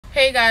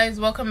Hey guys,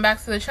 welcome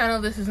back to the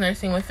channel. This is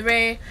Nursing with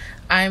Ray.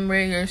 I'm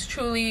Ray, yours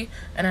truly,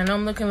 and I know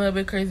I'm looking a little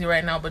bit crazy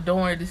right now, but don't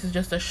worry, this is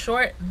just a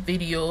short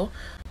video.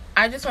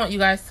 I just want you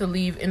guys to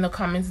leave in the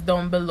comments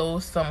down below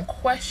some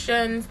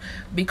questions,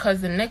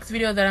 because the next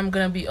video that I'm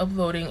going to be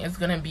uploading is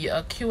going to be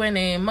a Q&A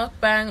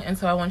mukbang, and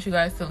so I want you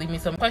guys to leave me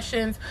some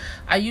questions.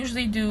 I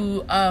usually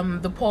do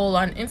the poll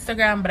on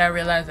Instagram, but I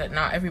realize that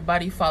not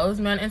everybody follows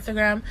me on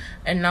Instagram,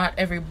 and not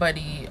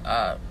everybody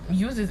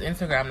uses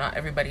Instagram. Not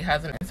everybody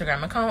has an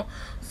Instagram account,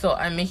 so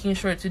I'm making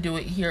sure to do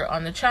it here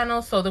on the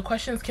channel. So the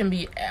questions can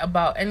be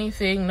about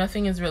anything.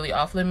 Nothing is really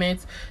off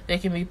limits. They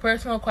can be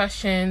personal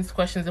questions,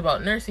 questions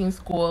about nursing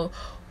school,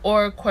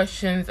 or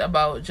questions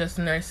about just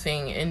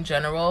nursing in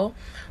general.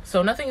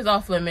 So nothing is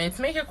off limits.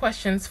 Make your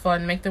questions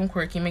fun, make them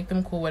quirky, make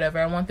them cool, whatever.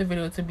 I want the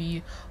video to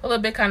be a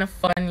little bit kind of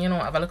fun, you know,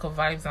 have a little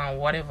vibes and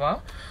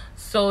whatever.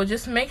 So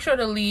just make sure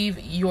to leave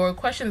your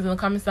questions in the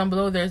comments down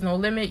below. There's no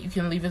limit. You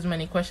can leave as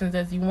many questions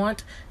as you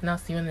want, and I'll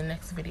see you in the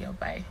next video.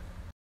 Bye.